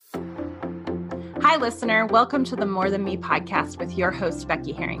Hi, listener. Welcome to the More Than Me podcast with your host,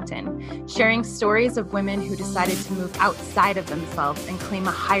 Becky Harrington, sharing stories of women who decided to move outside of themselves and claim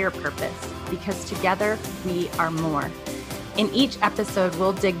a higher purpose, because together we are more. In each episode,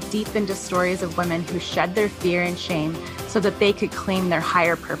 we'll dig deep into stories of women who shed their fear and shame so that they could claim their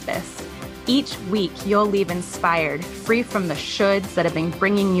higher purpose. Each week, you'll leave inspired, free from the shoulds that have been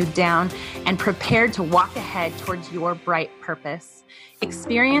bringing you down, and prepared to walk ahead towards your bright purpose.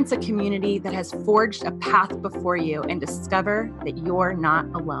 Experience a community that has forged a path before you and discover that you're not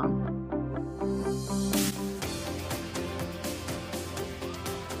alone.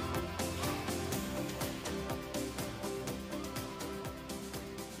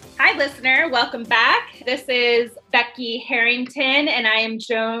 Hi, listener. Welcome back. This is Becky Harrington, and I am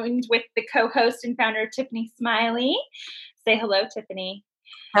joined with the co-host and founder, Tiffany Smiley. Say hello, Tiffany.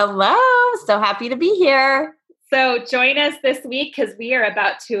 Hello. So happy to be here. So join us this week because we are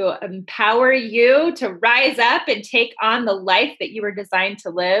about to empower you to rise up and take on the life that you were designed to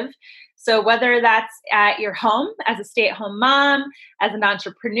live. So whether that's at your home as a stay-at-home mom, as an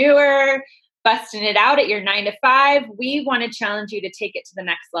entrepreneur, busting it out at your 9-to-5, we want to challenge you to take it to the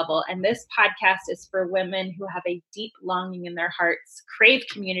next level. And this podcast is for women who have a deep longing in their hearts, crave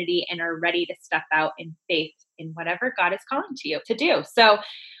community, and are ready to step out in faith in whatever God is calling to you to do. So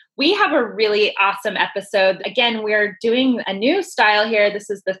we have a really awesome episode. Again, we're doing a new style here. This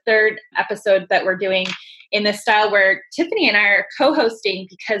is the third episode that we're doing in this style where Tiffany and I are co-hosting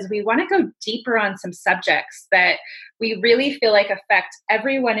because we want to go deeper on some subjects that we really feel like affect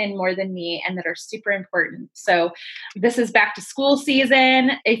everyone in More Than Me and that are super important. So this is back to school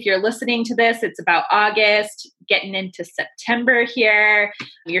season. If you're listening to this, it's about August, getting into September here.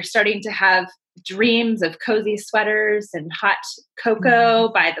 You're starting to have dreams of cozy sweaters and hot cocoa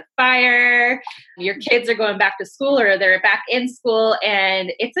by the fire. Your kids are going back to school or they're back in school,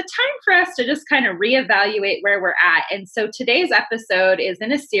 and it's a time for us to just kind of reevaluate where we're at. And so today's episode is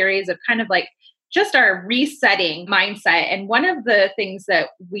in a series of kind of like just our resetting mindset. And one of the things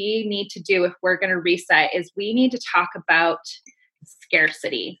that we need to do if we're going to reset is we need to talk about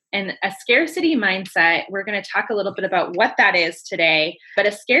scarcity. And a scarcity mindset, we're going to talk a little bit about what that is today. But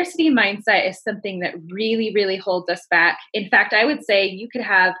a scarcity mindset is something that really, really holds us back. In fact, I would say you could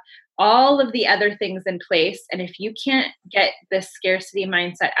have all of the other things in place, and if you can't get this scarcity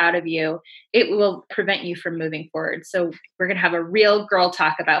mindset out of you, it will prevent you from moving forward. So we're going to have a real girl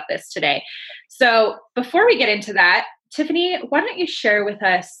talk about this today. So before we get into that, Tiffany, why don't you share with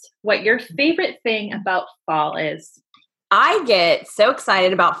us what your favorite thing about fall is? I get so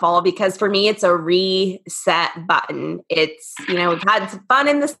excited about fall because for me, it's a reset button. It's, we've had some fun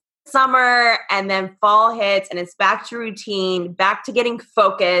in the summer and then fall hits and it's back to routine, back to getting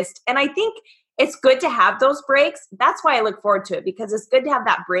focused. And I think it's good to have those breaks. That's why I look forward to it, because it's good to have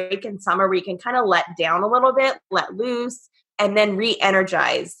that break in summer where you can kind of let down a little bit, let loose, and then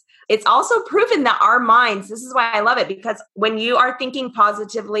re-energize. It's also proven that our minds, this is why I love it, because when you are thinking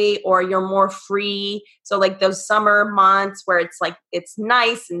positively or you're more free, so like those summer months where it's like, it's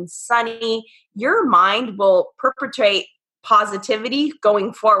nice and sunny, your mind will perpetrate positivity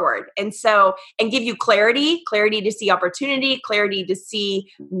going forward. And give you clarity to see opportunity, clarity to see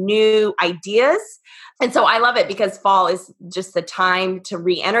new ideas. And so I love it because fall is just the time to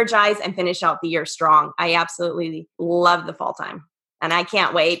re-energize and finish out the year strong. I absolutely love the fall time. And I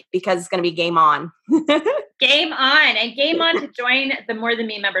can't wait because it's going to be game on. Game on, and game on to join the More Than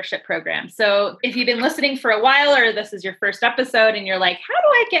Me membership program. So if you've been listening for a while or this is your first episode and you're like, how do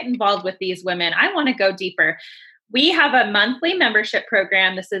I get involved with these women? I want to go deeper. We have a monthly membership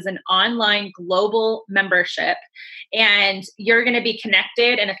program. This is an online global membership, and you're going to be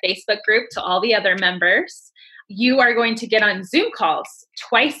connected in a Facebook group to all the other members. You are going to get on Zoom calls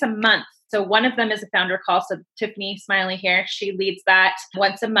twice a month. So one of them is a founder call. So Tiffany Smiley here, she leads that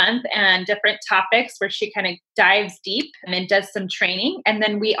once a month and different topics where she kind of dives deep and does some training. And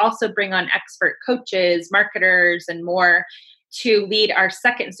then we also bring on expert coaches, marketers, and more to lead our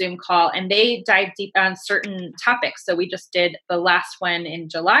second Zoom call. And they dive deep on certain topics. So we just did the last one in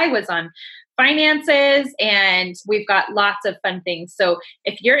July was on finances, and we've got lots of fun things. So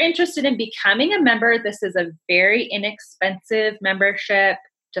if you're interested in becoming a member, this is a very inexpensive membership.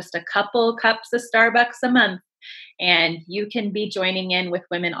 Just a couple cups of Starbucks a month. And you can be joining in with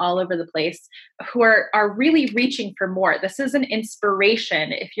women all over the place who are really reaching for more. This is an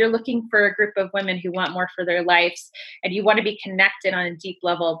inspiration. If you're looking for a group of women who want more for their lives and you want to be connected on a deep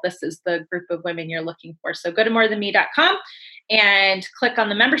level, this is the group of women you're looking for. So go to morethanme.com and click on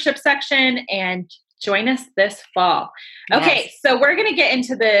the membership section and join us this fall. Okay, yes. So we're going to get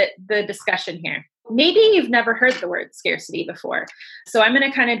into the discussion here. maybe you've never heard the word scarcity before. So I'm going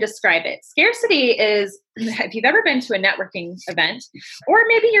to kind of describe it. Scarcity is, if you've ever been to a networking event, or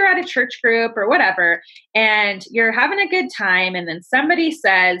maybe you're at a church group or whatever, and you're having a good time, and then somebody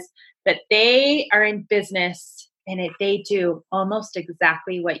says that they are in business and they do almost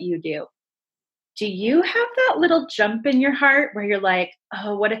exactly what you do. Do you have that little jump in your heart where you're like,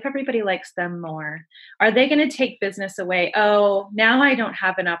 oh, what if everybody likes them more? Are they going to take business away? Oh, now I don't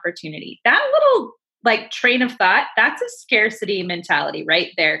have an opportunity. That little like train of thought, that's a scarcity mentality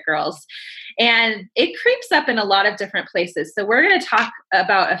right there, girls. And it creeps up in a lot of different places. So we're going to talk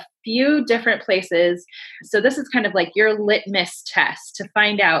about a few different places. So this is kind of like your litmus test to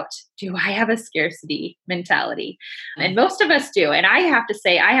find out, do I have a scarcity mentality? And most of us do. And I have to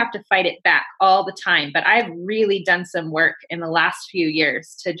say, I have to fight it back all the time. But I've really done some work in the last few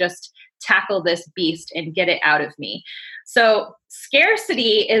years to just tackle this beast and get it out of me. So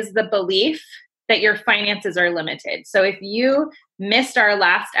scarcity is the belief that your finances are limited. So if you missed our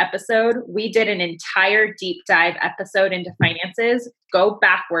last episode, we did an entire deep dive episode into finances. Go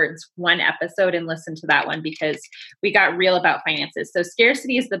backwards one episode and listen to that one because we got real about finances. So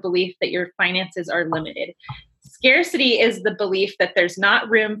scarcity is the belief that your finances are limited. Scarcity is the belief that there's not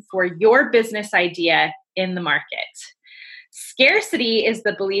room for your business idea in the market. Scarcity is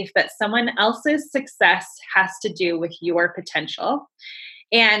the belief that someone else's success has to do with your potential.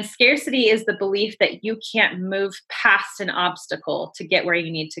 And scarcity is the belief that you can't move past an obstacle to get where you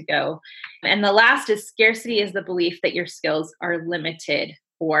need to go. And the last is scarcity is the belief that your skills are limited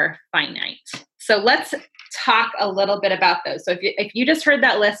or finite. So let's talk a little bit about those. So if you just heard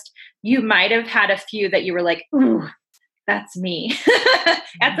that list, you might have had a few that you were like, ooh, that's me.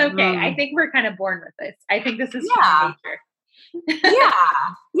 That's okay. I think we're kind of born with this. I think this is human nature.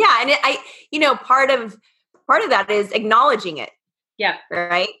 Yeah. And part of that is acknowledging it. Yeah.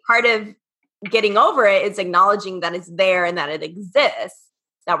 Right. Part of getting over it is acknowledging that it's there and that it exists,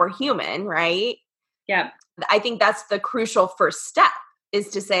 that we're human. Right. Yeah. I think that's the crucial first step is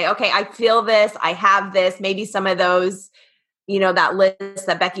to say, okay, I feel this, I have this, maybe some of those, that list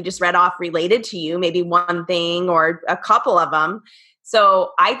that Becky just read off related to you, maybe one thing or a couple of them.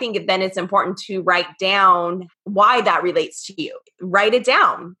 So I think then it's important to write down why that relates to you. Write it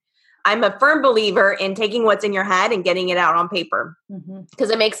down. I'm a firm believer in taking what's in your head and getting it out on paper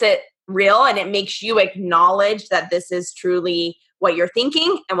because it makes it real and it makes you acknowledge that this is truly what you're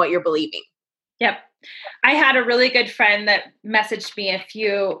thinking and what you're believing. Yep. I had a really good friend that messaged me a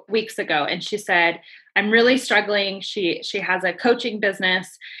few weeks ago and she said, I'm really struggling. She has a coaching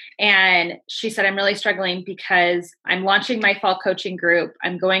business and she said, I'm really struggling because I'm launching my fall coaching group.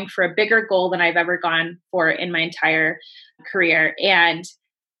 I'm going for a bigger goal than I've ever gone for in my entire career. And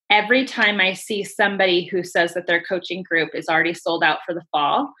every time I see somebody who says that their coaching group is already sold out for the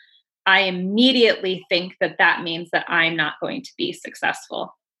fall, I immediately think that that means that I'm not going to be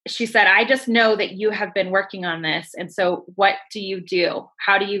successful. She said, I just know that you have been working on this. And so what do you do?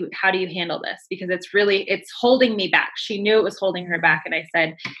 How do you handle this? Because it's holding me back. She knew it was holding her back. And I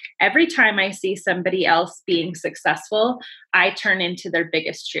said, every time I see somebody else being successful, I turn into their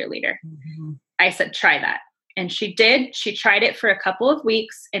biggest cheerleader. Mm-hmm. I said, try that. And she did. She tried it for a couple of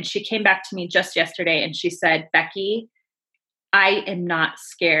weeks and she came back to me just yesterday and she said, Becky, I am not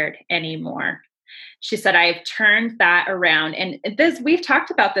scared anymore. She said, I've turned that around. And we've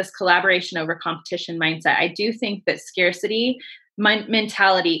talked about this collaboration over competition mindset. I do think that scarcity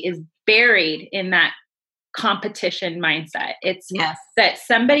mentality is buried in that competition mindset. It's that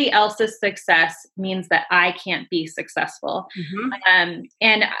somebody else's success means that I can't be successful. Mm-hmm.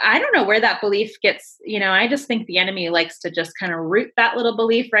 And I don't know where that belief gets, I just think the enemy likes to just kind of root that little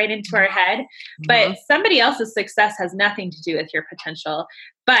belief right into our head. Mm-hmm. But somebody else's success has nothing to do with your potential.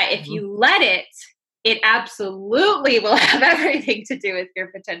 But if you let it absolutely will have everything to do with your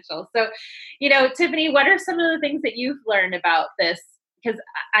potential. So, Tiffany, what are some of the things that you've learned about this? Because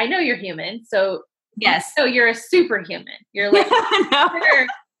I know you're human. So yes. So you're a superhuman. You're like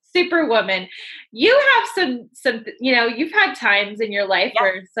superwoman. You have some, you've had times in your life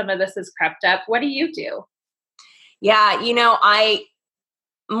where some of this has crept up. What do you do? Yeah. I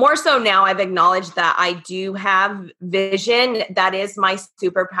more so now I've acknowledged that I do have vision. That is my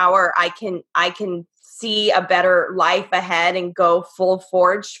superpower. I can see a better life ahead and go full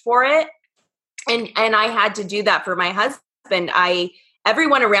forge for it. And I had to do that for my husband.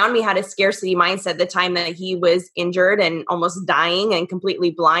 Everyone around me had a scarcity mindset the time that he was injured and almost dying and completely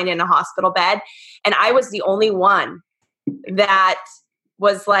blind in a hospital bed. And I was the only one that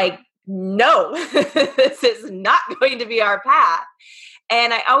was like, no, this is not going to be our path.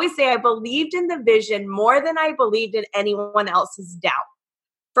 And I always say I believed in the vision more than I believed in anyone else's doubt.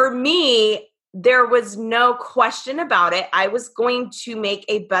 For me, there was no question about it. I was going to make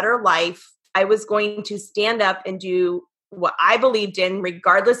a better life. I was going to stand up and do what I believed in,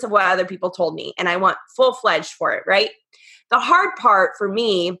 regardless of what other people told me. And I went full-fledged for it, right? The hard part for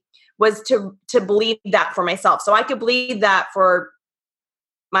me was to believe that for myself. So I could believe that for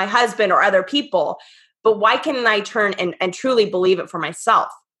my husband or other people, but why can't I turn and truly believe it for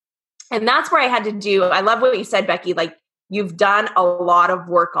myself? And that's where I had to do, I love what you said, Becky, like you've done a lot of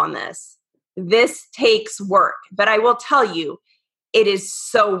work on this. This takes work, but I will tell you, it is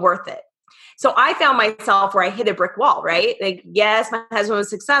so worth it. So I found myself where I hit a brick wall, right? Like, yes, my husband was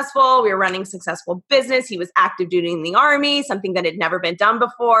successful. We were running a successful business. He was active duty in the Army, something that had never been done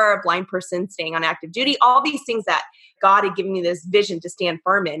before, a blind person staying on active duty, all these things that God had given me this vision to stand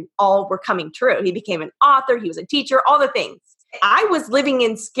firm in, all were coming true. He became an author. He was a teacher, all the things. I was living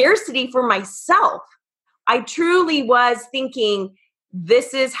in scarcity for myself. I truly was thinking,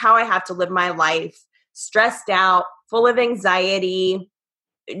 this is how I have to live my life, stressed out, full of anxiety.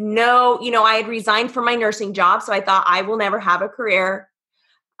 No, I had resigned from my nursing job, so I thought I will never have a career.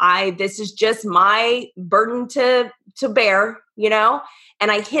 This is just my burden to bear,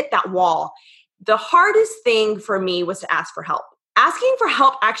 and I hit that wall. The hardest thing for me was to ask for help. Asking for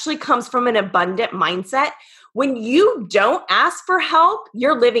help actually comes from an abundant mindset. When you don't ask for help,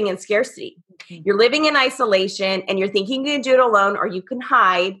 you're living in scarcity. You're living in isolation and you're thinking you can do it alone or you can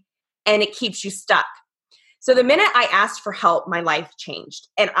hide, and it keeps you stuck. So the minute I asked for help, my life changed.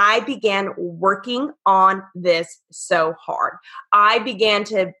 And I began working on this so hard. I began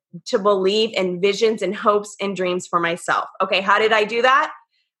to believe in visions and hopes and dreams for myself. Okay, how did I do that?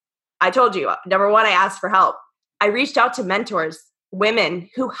 I told you, number one, I asked for help. I reached out to mentors, women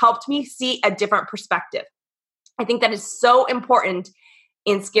who helped me see a different perspective. I think that is so important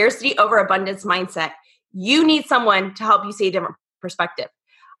in scarcity over abundance mindset. You need someone to help you see a different perspective.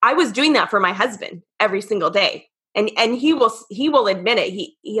 I was doing that for my husband every single day. And he will admit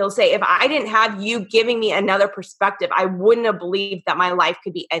it. He'll say, if I didn't have you giving me another perspective, I wouldn't have believed that my life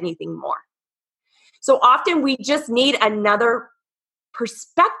could be anything more. So often we just need another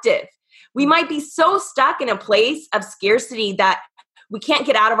perspective. We might be so stuck in a place of scarcity that we can't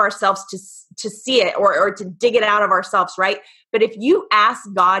get out of ourselves to see it or to dig it out of ourselves, right? But if you ask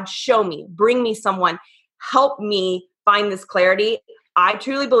God, show me, bring me someone, help me find this clarity, I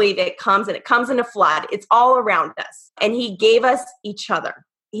truly believe it comes in a flood. It's all around us. And he gave us each other.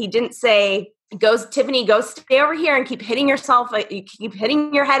 He didn't say, Tiffany, go stay over here and keep hitting yourself, you keep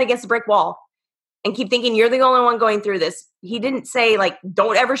hitting your head against a brick wall and keep thinking you're the only one going through this. He didn't say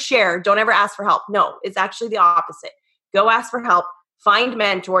don't ever share, don't ever ask for help. No, it's actually the opposite. Go ask for help, find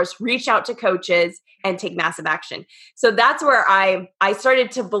mentors, reach out to coaches, and take massive action. So that's where I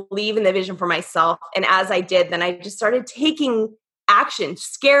started to believe in the vision for myself. And as I did, then I just started taking action.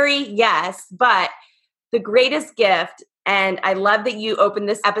 Scary, yes, but the greatest gift, and I love that you opened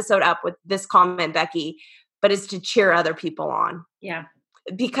this episode up with this comment, Becky, but it's to cheer other people on. Yeah.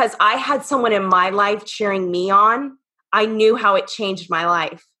 Because I had someone in my life cheering me on, I knew how it changed my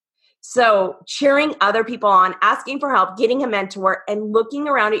life. So cheering other people on, asking for help, getting a mentor, and looking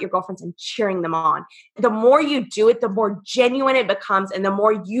around at your girlfriends and cheering them on. The more you do it, the more genuine it becomes, and the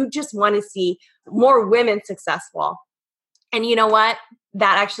more you just want to see more women successful. And you know what?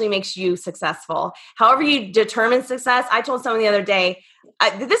 That actually makes you successful. However you determine success, I told someone the other day,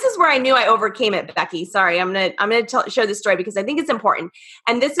 this is where I knew I overcame it, Becky. Sorry, I'm gonna show this story because I think it's important.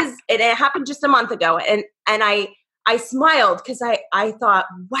 And it happened just a month ago, and I smiled because I thought,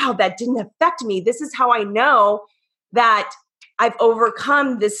 wow, that didn't affect me. This is how I know that I've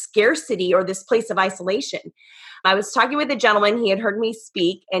overcome this scarcity or this place of isolation. I was talking with a gentleman. He had heard me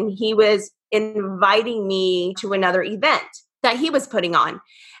speak, and he was inviting me to another event that he was putting on.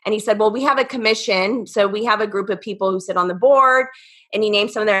 And he said, well, we have a commission. So we have a group of people who sit on the board, and he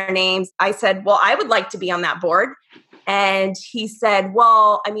named some of their names. I said, well, I would like to be on that board. And he said,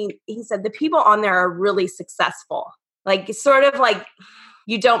 the people on there are really successful. Sort of like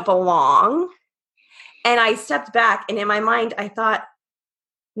you don't belong. And I stepped back, and in my mind, I thought,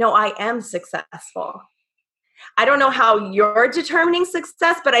 no, I am successful. I don't know how you're determining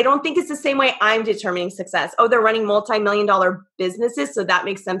success, but I don't think it's the same way I'm determining success. Oh, they're running multi-million-dollar businesses, so that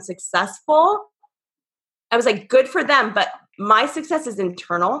makes them successful. I was like, good for them, but my success is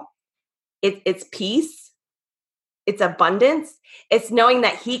internal. It's peace. It's abundance. It's knowing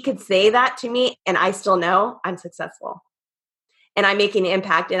that he could say that to me, and I still know I'm successful. And I'm making an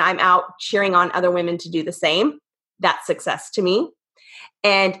impact, and I'm out cheering on other women to do the same. That's success to me.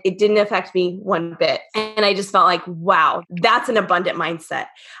 And it didn't affect me one bit. And I just felt like, wow, that's an abundant mindset.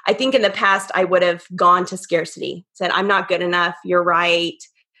 I think in the past, I would have gone to scarcity, said, I'm not good enough. You're right.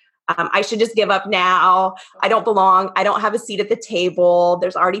 I should just give up now. I don't belong. I don't have a seat at the table.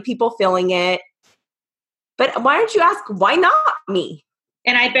 There's already people filling it. But why don't you ask, why not me?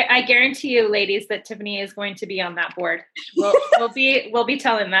 And I guarantee you, ladies, that Tiffany is going to be on that board. We'll be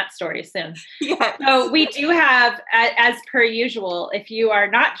telling that story soon. Yes. So we do have, as per usual, if you are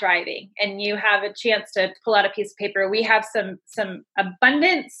not driving and you have a chance to pull out a piece of paper, we have some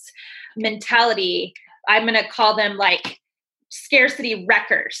abundance mentality. I'm going to call them like scarcity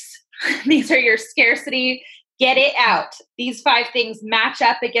wreckers. These are your scarcity. Get it out. These 5 things match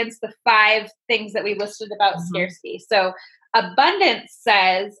up against the 5 things that we listed about scarcity. So abundance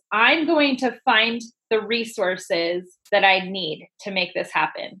says, I'm going to find the resources that I need to make this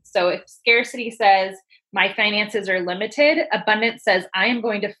happen. So if scarcity says, my finances are limited, abundance says, I am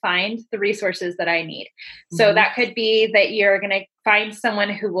going to find the resources that I need. So that could be that you're going to find someone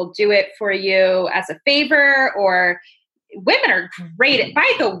who will do it for you as a favor, or women are great at, by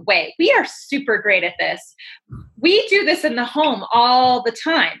the way, we are super great at this. We do this in the home all the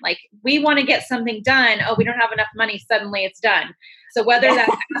time. Like, we want to get something done. Oh, we don't have enough money. Suddenly it's done. So whether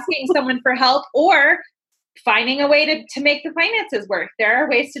that's asking someone for help or finding a way to make the finances work, there are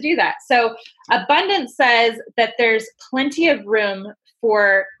ways to do that. So abundance says that there's plenty of room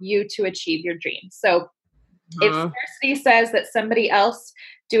for you to achieve your dreams. So if scarcity says that somebody else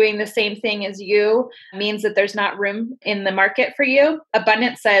doing the same thing as you means that there's not room in the market for you,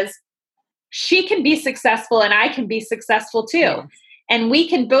 abundance says she can be successful and I can be successful too. Yes. And we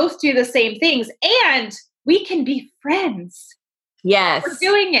can both do the same things and we can be friends. Yes. We're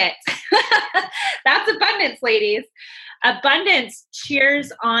doing it. That's abundance, ladies. Abundance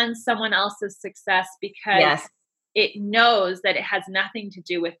cheers on someone else's success because it knows that it has nothing to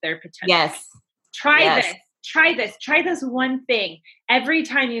do with their potential. Yes. Try this one thing. Every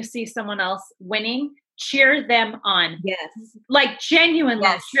time you see someone else winning, cheer them on. Yes. Like, genuinely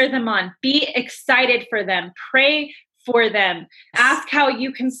cheer them on. Be excited for them. Pray for them. Ask how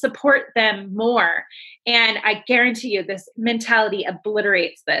you can support them more. And I guarantee you, this mentality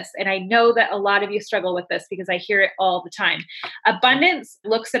obliterates this. And I know that a lot of you struggle with this because I hear it all the time. Abundance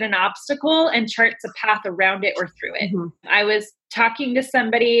looks at an obstacle and charts a path around it or through it. I was talking to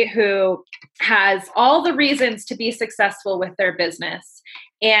somebody who has all the reasons to be successful with their business.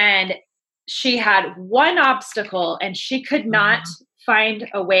 And she had one obstacle and she could not find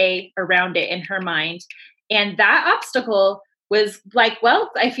a way around it in her mind. And that obstacle was like, well,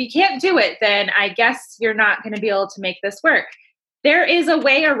 if you can't do it, then I guess you're not going to be able to make this work. There is a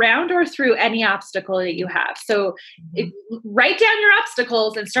way around or through any obstacle that you have. So write down your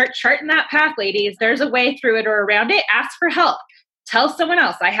obstacles and start charting that path, ladies. There's a way through it or around it. Ask for help. Tell someone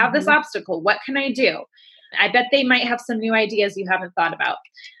else, I have this obstacle. What can I do? I bet they might have some new ideas you haven't thought about.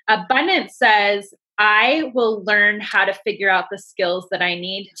 Abundance says, I will learn how to figure out the skills that I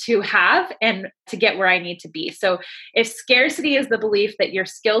need to have and to get where I need to be. So if scarcity is the belief that your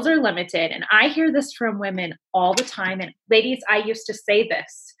skills are limited, and I hear this from women all the time, and ladies, I used to say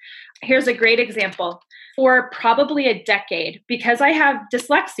this. Here's a great example. For probably a decade, because I have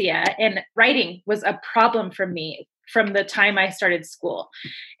dyslexia and writing was a problem for me from the time I started school.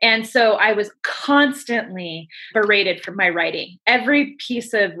 And so I was constantly berated for my writing. Every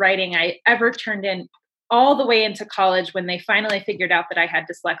piece of writing I ever turned in all the way into college, when they finally figured out that I had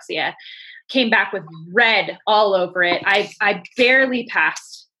dyslexia, came back with red all over it. I barely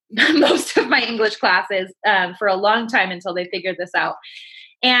passed most of my English classes for a long time until they figured this out.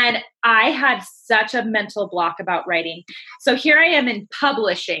 And I had such a mental block about writing. So here I am in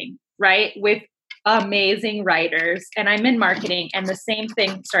publishing, right, with amazing writers, and I'm in marketing, and the same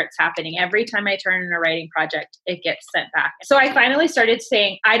thing starts happening. Every time I turn in a writing project, it gets sent back. So I finally started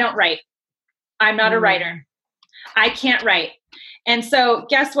saying, I don't write. I'm not a writer. I can't write. And so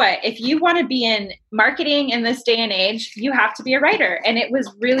guess what? If you want to be in marketing in this day and age, you have to be a writer. And it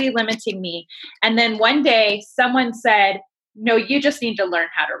was really limiting me. And then one day someone said, no, you just need to learn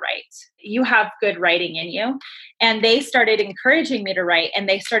how to write. You have good writing in you. And they started encouraging me to write, and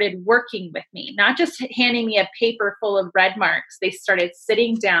they started working with me, not just handing me a paper full of red marks. They started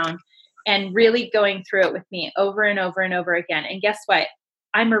sitting down and really going through it with me over and over and over again. And guess what?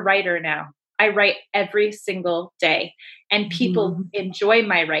 I'm a writer now. I write every single day, and people enjoy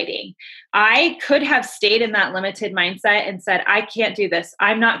my writing. I could have stayed in that limited mindset and said, I can't do this.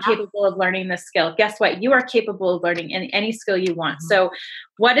 I'm not capable of learning this skill. Guess what? You are capable of learning any skill you want. So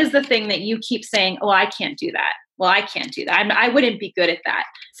what is the thing that you keep saying, oh, I can't do that? Well, I can't do that. I wouldn't be good at that.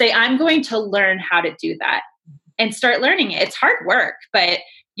 Say, I'm going to learn how to do that and start learning it. It's hard work, but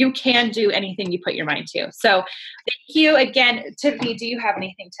you can do anything you put your mind to. So thank you again. Tiffany, do you have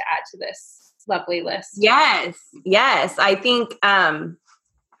anything to add to this lovely list? Yes. I think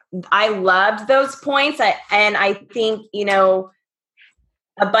I loved those points. And I think,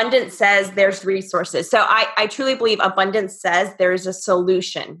 abundance says there's resources. So I truly believe abundance says there's a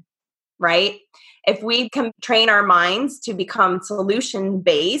solution, right? If we can train our minds to become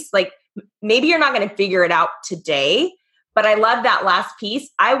solution-based, like maybe you're not going to figure it out today, but I love that last piece.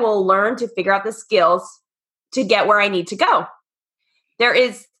 I will learn to figure out the skills to get where I need to go. There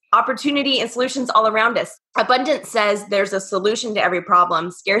is opportunity and solutions all around us. Abundance says there's a solution to every problem.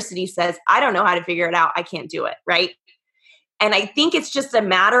 Scarcity says, I don't know how to figure it out. I can't do it, right? And I think it's just a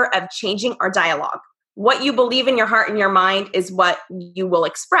matter of changing our dialogue. What you believe in your heart and your mind is what you will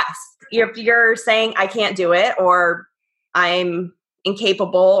express. If you're saying, I can't do it, or I'm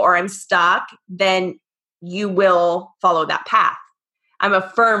incapable, or I'm stuck, then you will follow that path. I'm a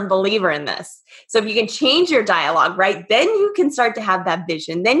firm believer in this. So if you can change your dialogue, right, then you can start to have that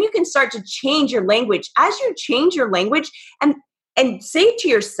vision. Then you can start to change your language. As you change your language and say it to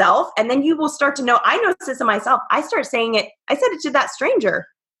yourself, and then you will start to know, I noticed this in myself. I start saying it. I said it to that stranger.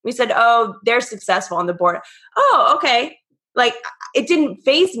 We said, oh, they're successful on the board. Oh, okay. Like it didn't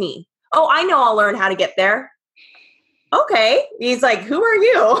faze me. Oh, I know I'll learn how to get there. Okay. He's like, who are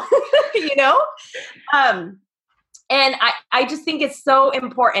you? And I just think it's so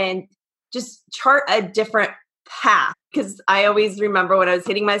important, just chart a different path. Because I always remember when I was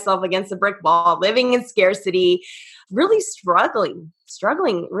hitting myself against a brick wall, living in scarcity, really struggling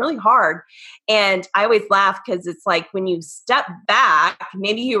really hard. And I always laugh because it's like when you step back,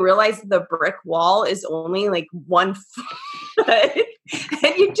 maybe you realize the brick wall is only like 1 foot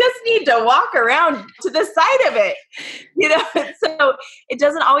and you just need to walk around to the side of it, So it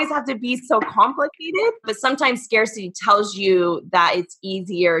doesn't always have to be so complicated, but sometimes scarcity tells you that it's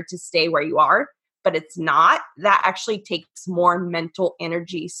easier to stay where you are. But it's not. That actually takes more mental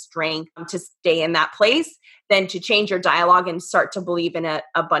energy, strength to stay in that place than to change your dialogue and start to believe in an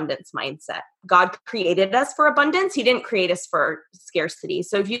abundance mindset. God created us for abundance. He didn't create us for scarcity.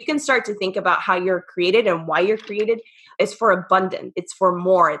 So if you can start to think about how you're created and why you're created, it's for abundance. It's for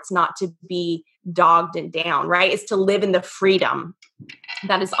more. It's not to be dogged and down, right? It's to live in the freedom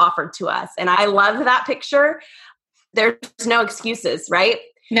that is offered to us. And I love that picture. There's no excuses, right?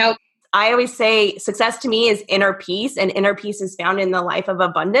 Nope. I always say success to me is inner peace, and inner peace is found in the life of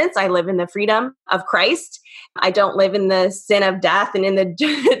abundance. I live in the freedom of Christ. I don't live in the sin of death and in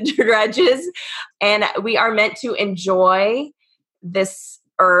the dredges. And we are meant to enjoy this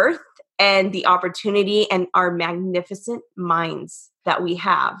earth and the opportunity and our magnificent minds that we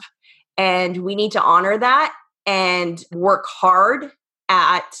have. And we need to honor that and work hard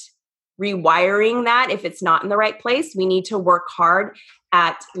at rewiring that. If it's not in the right place, we need to work hard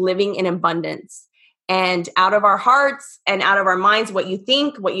at living in abundance. And out of our hearts and out of our minds, what you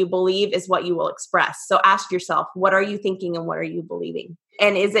think, what you believe is what you will express. So ask yourself, what are you thinking and what are you believing?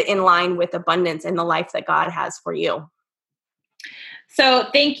 And is it in line with abundance and the life that God has for you? So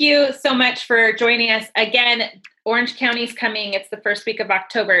thank you so much for joining us. Again, Orange County's coming. It's the first week of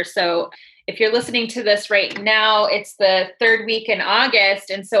October. So if you're listening to this right now, it's the third week in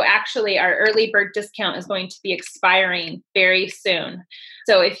August. And so actually our early bird discount is going to be expiring very soon.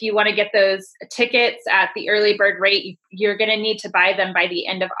 So if you want to get those tickets at the early bird rate, you're going to need to buy them by the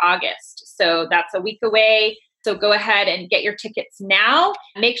end of August. So that's a week away. So go ahead and get your tickets now.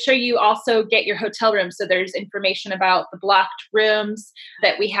 Make sure you also get your hotel room. So there's information about the blocked rooms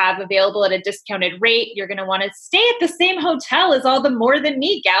that we have available at a discounted rate. You're going to want to stay at the same hotel as all the More Than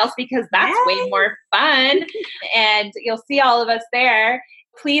Me gals, because that's way more fun. And you'll see all of us there.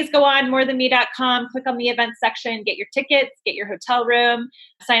 Please go on morethanme.com, click on the event section, get your tickets, get your hotel room,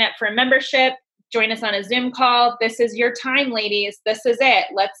 sign up for a membership, join us on a Zoom call. This is your time, ladies. This is it.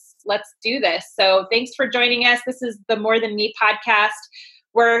 Let's do this. So thanks for joining us. This is the More Than Me podcast.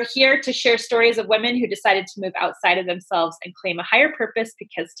 We're here to share stories of women who decided to move outside of themselves and claim a higher purpose,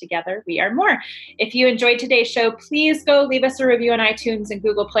 because together we are more. If you enjoyed today's show, please go leave us a review on iTunes and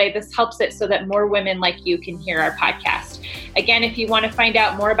Google Play. This helps it so that more women like you can hear our podcast. Again, if you want to find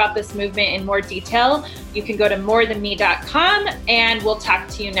out more about this movement in more detail, you can go to morethanme.com, and we'll talk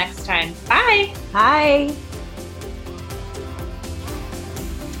to you next time. Bye. Bye.